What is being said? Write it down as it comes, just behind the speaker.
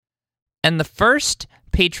And the first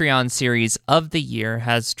Patreon series of the year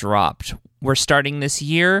has dropped. We're starting this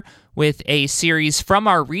year with a series from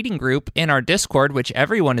our reading group in our Discord, which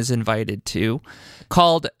everyone is invited to,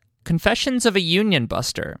 called Confessions of a Union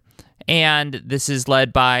Buster. And this is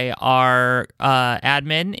led by our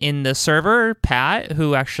admin in the server, Pat,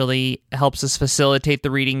 who actually helps us facilitate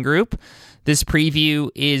the reading group. This preview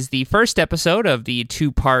is the first episode of the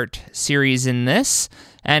two-part series in this.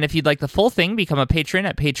 And if you'd like the full thing, become a patron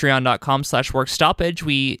at patreon.com/workstoppage.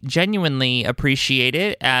 We genuinely appreciate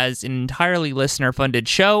it as an entirely listener-funded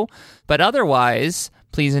show. But otherwise,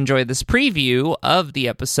 please enjoy this preview of the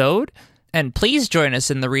episode. And please join us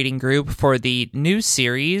in the reading group for the new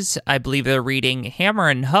series. I believe they're reading Hammer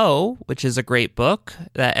and Hoe, which is a great book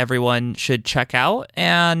that everyone should check out.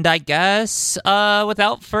 And I guess,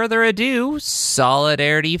 without further ado,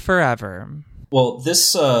 Solidarity Forever. Well,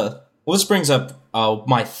 this brings up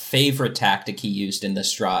my favorite tactic he used in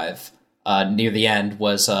this drive near the end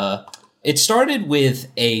was it started with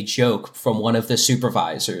a joke from one of the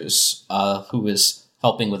supervisors who was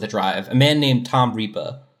helping with the drive, a man named Tom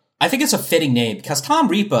Ripa. I think it's a fitting name because Tom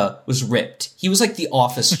Ripa was ripped. He was like the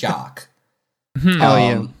office jock.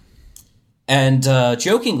 Yeah. And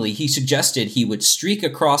jokingly, he suggested he would streak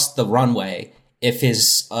across the runway if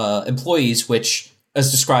his employees, which,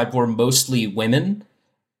 as described, were mostly women,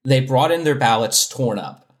 they brought in their ballots torn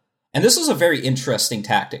up. And this was a very interesting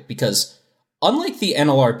tactic because unlike the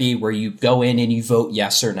NLRB where you go in and you vote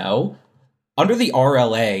yes or no, under the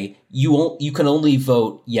RLA, you can only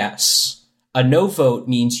vote yes. A no vote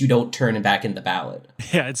means you don't turn back in the ballot.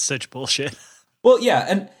 Yeah, it's such bullshit. Well,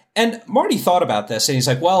 yeah, and Marty thought about this, and he's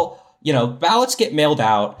like, well, ballots get mailed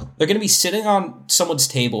out. They're going to be sitting on someone's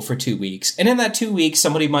table for 2 weeks. And in that 2 weeks,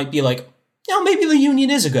 somebody might be like, maybe the union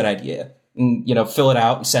is a good idea. And, fill it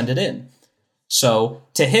out and send it in. So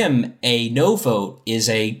to him, a no vote is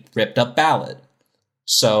a ripped up ballot.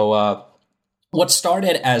 So what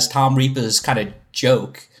started as Tom Ripa's kind of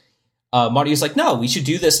joke, Marty was like, no, we should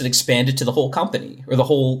do this and expand it to the whole company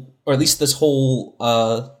or at least this whole,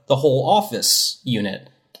 the whole office unit.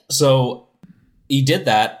 So he did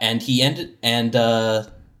that and he ended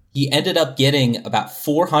up getting about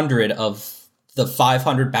 400 of the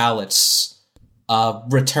 500 ballots,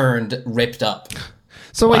 returned, ripped up.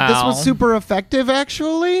 So wait, Wow. This was super effective,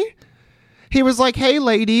 actually? He was like, hey,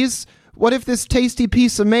 ladies, what if this tasty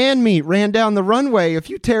piece of man meat ran down the runway if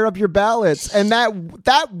you tear up your ballots? And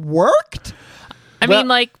that worked? I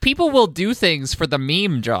mean, people will do things for the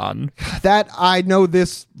meme, John. That I know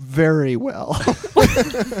this very well.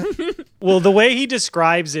 Well, the way he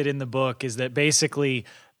describes it in the book is that basically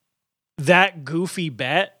that goofy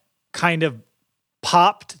bet kind of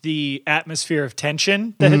popped the atmosphere of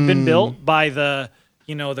tension that had been built by the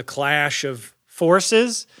clash of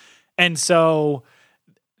forces. And so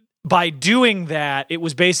by doing that, it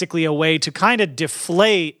was basically a way to kind of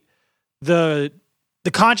deflate the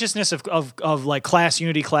consciousness of like class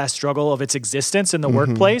unity, class struggle of its existence in the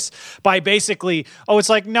workplace by basically, it's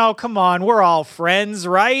like, no, come on, we're all friends,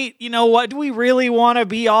 right? You know what? Do we really want to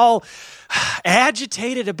be all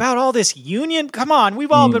agitated about all this union? Come on,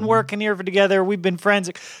 we've all been working here together. We've been friends.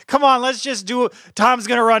 Come on, let's just do it. Tom's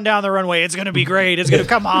going to run down the runway. It's going to be great.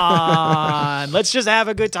 Come on. Let's just have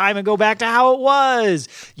a good time and go back to how it was.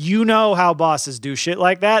 You know how bosses do shit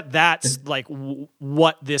like that. That's like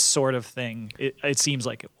what this sort of thing, it seems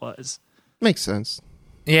like it was. Makes sense.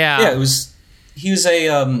 Yeah. Yeah, he was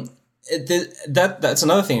a, that's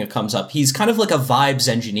another thing that comes up. He's kind of like a vibes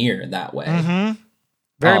engineer in that way.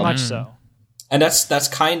 Very much so. And that's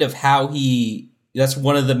kind of how that's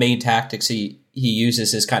one of the main tactics he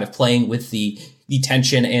uses is kind of playing with the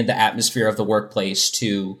tension and the atmosphere of the workplace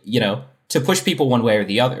to push people one way or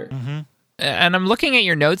the other. And I'm looking at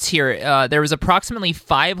your notes here. There was approximately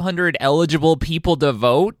 500 eligible people to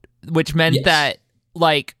vote, which meant that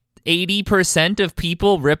like 80% of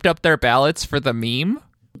people ripped up their ballots for the meme.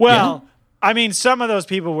 Well, I mean, some of those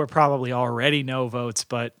people were probably already no votes,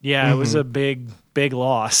 but yeah, it was a big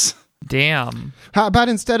loss. Damn. How about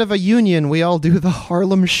instead of a union, we all do the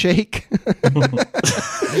Harlem Shake?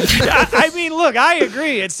 I mean, look, I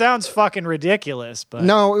agree. It sounds fucking ridiculous, but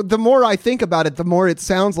No, the more I think about it, the more it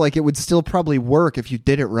sounds like it would still probably work if you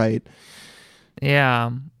did it right. Yeah.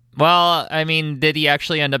 Well, I mean, did he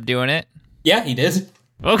actually end up doing it? Yeah, he did.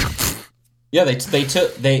 Yeah,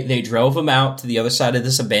 they drove him out to the other side of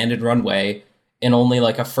this abandoned runway in only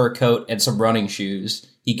like a fur coat and some running shoes.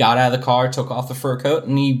 He got out of the car, took off the fur coat,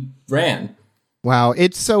 and he ran. Wow,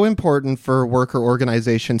 it's so important for worker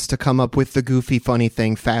organizations to come up with the goofy, funny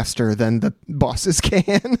thing faster than the bosses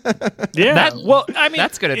can. yeah. Well, I mean,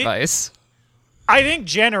 that's good advice. I think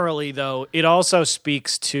generally, though, it also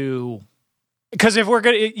speaks to Because if we're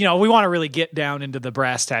gonna, we want to really get down into the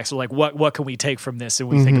brass tacks. So like, what can we take from this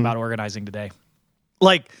when we think about organizing today?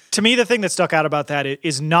 Like, to me, the thing that stuck out about that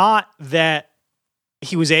is not that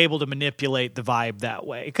he was able to manipulate the vibe that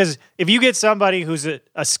way. Because if you get somebody who's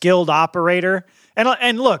a skilled operator,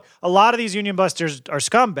 and look, a lot of these union busters are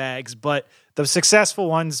scumbags, but the successful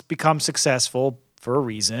ones become successful for a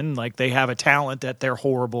reason. Like, they have a talent at their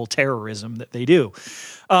horrible terrorism that they do.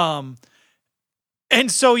 And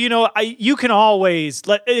so, you can always,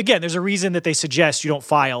 again, there's a reason that they suggest you don't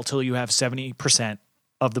file till you have 70%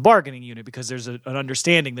 of the bargaining unit, because there's an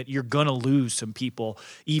understanding that you're going to lose some people,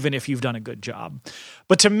 even if you've done a good job.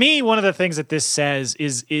 But to me, one of the things that this says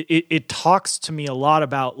is it talks to me a lot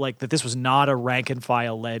about like that this was not a rank and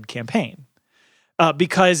file led campaign,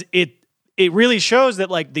 because it really shows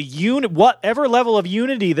that like whatever level of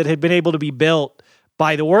unity that had been able to be built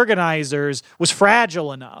by the organizers was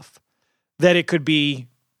fragile enough that it could be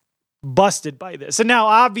busted by this. And now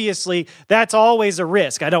obviously that's always a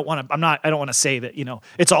risk. I don't want to say that,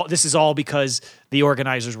 this is all because the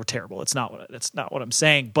organizers were terrible. That's not what I'm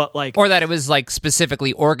saying. But like, or that it was like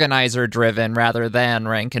specifically organizer driven rather than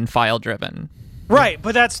rank and file driven. Right.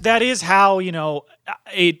 But that is how,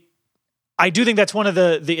 I do think that's one of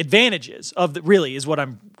the advantages of really is what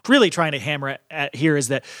I'm really trying to hammer at here, is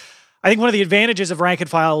that I think one of the advantages of rank and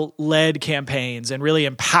file led campaigns and really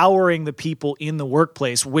empowering the people in the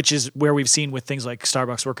workplace, which is where we've seen with things like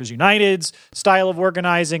Starbucks Workers United's style of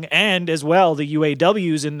organizing, and as well the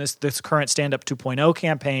UAWs in this current Stand Up 2.0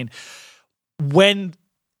 campaign, when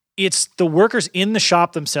it's the workers in the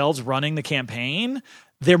shop themselves running the campaign,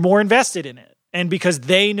 they're more invested in it. And because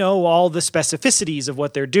they know all the specificities of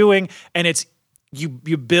what they're doing, and it's you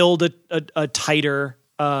build a tighter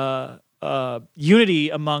unity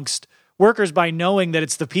amongst workers by knowing that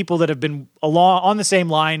it's the people that have been along on the same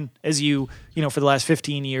line as you for the last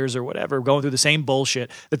 15 years or whatever, going through the same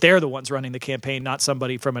bullshit, that they're the ones running the campaign, not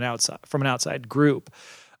somebody from an outside group.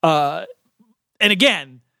 And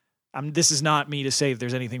again, this is not me to say that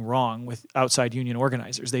there's anything wrong with outside union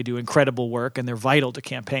organizers. They do incredible work and they're vital to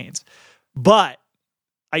campaigns. But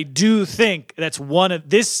I do think that's one of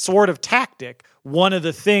this sort of tactic. One of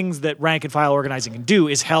the things that rank and file organizing can do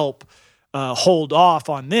is help hold off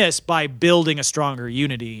on this by building a stronger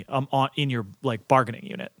unity in your like bargaining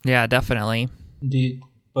unit. Yeah, definitely. Indeed.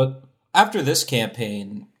 But after this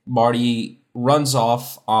campaign, Marty runs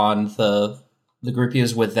off on the group he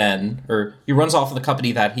was with then, or he runs off of the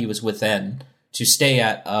company that he was with then to stay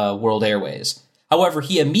at World Airways. However,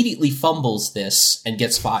 he immediately fumbles this and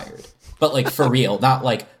gets fired. But like for real, not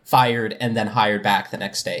like fired and then hired back the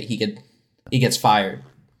next day. He gets fired.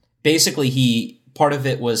 Basically, part of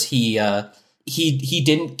it was he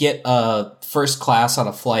didn't get first class on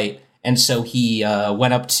a flight, and so he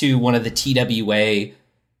went up to one of the TWA.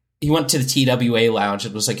 He went to the TWA lounge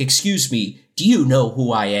and was like, "Excuse me, do you know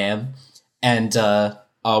who I am?" And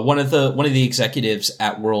one of the executives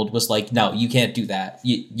at World was like, "No, you can't do that.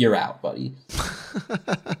 You're out, buddy."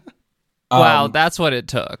 Wow, that's what it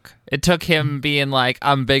took. It took him being like,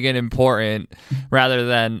 "I'm big and important," rather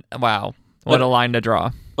than, wow, what a line to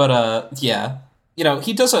draw. But yeah, he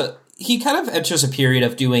kind of enters a period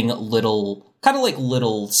of doing little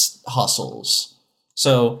hustles.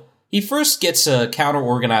 So he first gets a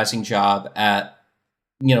counter-organizing job at,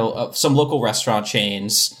 some local restaurant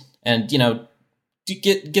chains, and,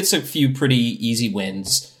 gets a few pretty easy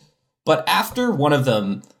wins. But after one of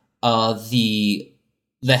them,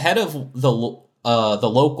 the head of the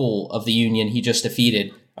local of the union he just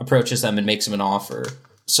defeated approaches them and makes him an offer.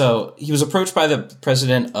 So he was approached by the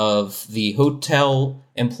president of the Hotel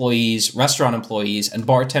Employees, Restaurant Employees, and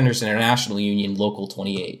Bartenders International Union, Local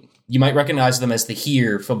 28. You might recognize them as the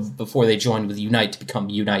HERE from before they joined with Unite to become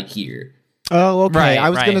Unite HERE. Oh, okay. Right,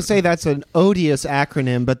 I was going to say that's an odious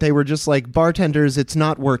acronym, but they were just like, bartenders, it's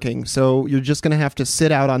not working, so you're just going to have to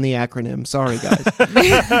sit out on the acronym. Sorry, guys.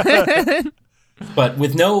 But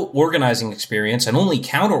with no organizing experience and only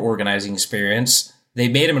counter-organizing experience, they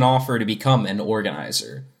made him an offer to become an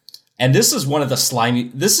organizer. And this is one of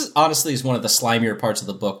the honestly one of the slimier parts of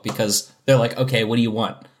the book, because they're like, "Okay, what do you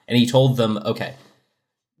want?" And he told them, "Okay,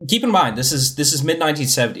 keep in mind, this is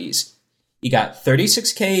mid-1970s. You got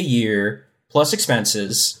 $36K a year plus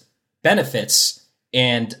expenses, benefits,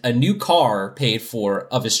 and a new car paid for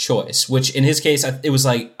of his choice," which in his case, it was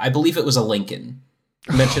like, I believe it was a Lincoln.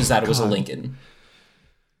 He mentions that it was a Lincoln.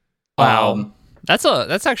 Wow.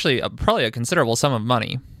 That's actually probably a considerable sum of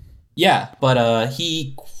money. Yeah, but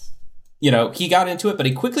he got into it, but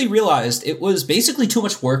he quickly realized it was basically too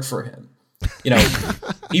much work for him.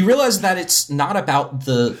 He realized that it's not about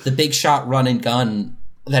the big shot run and gun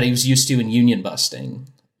that he was used to in union busting.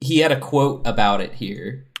 he had a quote about it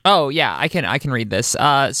here. Oh yeah, I can read this.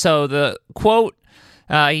 So the quote,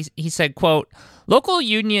 he said, quote, "Local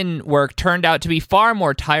union work turned out to be far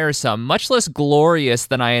more tiresome, much less glorious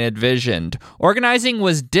than I had envisioned. Organizing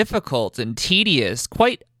was difficult and tedious,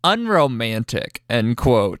 quite unromantic," end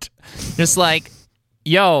quote. Just like,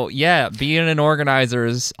 yo, yeah, being an organizer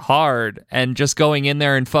is hard, and just going in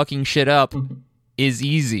there and fucking shit up is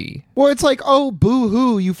easy. Well, it's like, oh,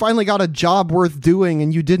 boo-hoo, you finally got a job worth doing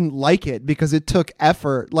and you didn't like it because it took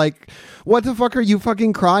effort. Like, what the fuck are you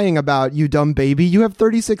fucking crying about, you dumb baby? You have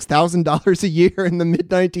 $36,000 a year in the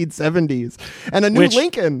mid-1970s and a new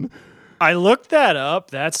Lincoln. I looked that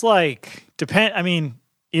up. That's like, I mean,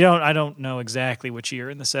 I don't know exactly which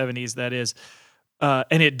year in the 70s that is.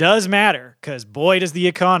 And it does matter because boy, does the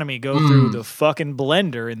economy go through the fucking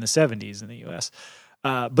blender in the 70s in the U.S.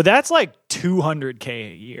 But that's like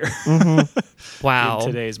 $200K a year. Wow. In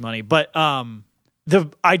today's money. But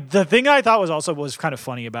the thing I thought was kind of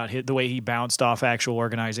funny about the way he bounced off actual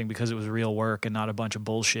organizing because it was real work and not a bunch of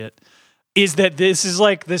bullshit is that this is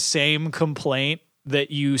like the same complaint that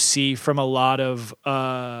you see from a lot of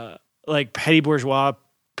like petty bourgeois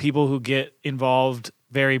people who get involved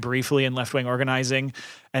very briefly in left-wing organizing,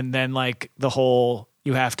 and then like the whole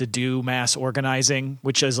you have to do mass organizing,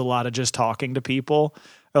 which is a lot of just talking to people.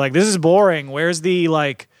 They're like, this is boring. Where's the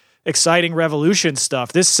like exciting revolution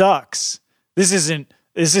stuff? This sucks. This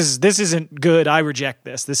isn't good. I reject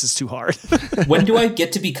this. This is too hard. When do I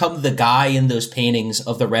get to become the guy in those paintings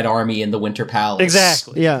of the Red Army in the Winter Palace?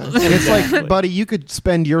 Exactly. Yeah. And it's like, buddy, you could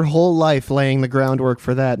spend your whole life laying the groundwork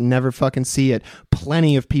for that and never fucking see it.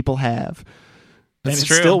 Plenty of people have. And it's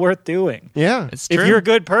still worth doing. Yeah. It's true. If you're a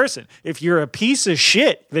good person. If you're a piece of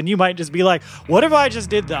shit, then you might just be like, what if I just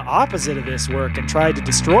did the opposite of this work and tried to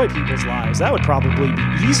destroy people's lives? That would probably be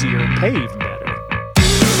easier and pay even better.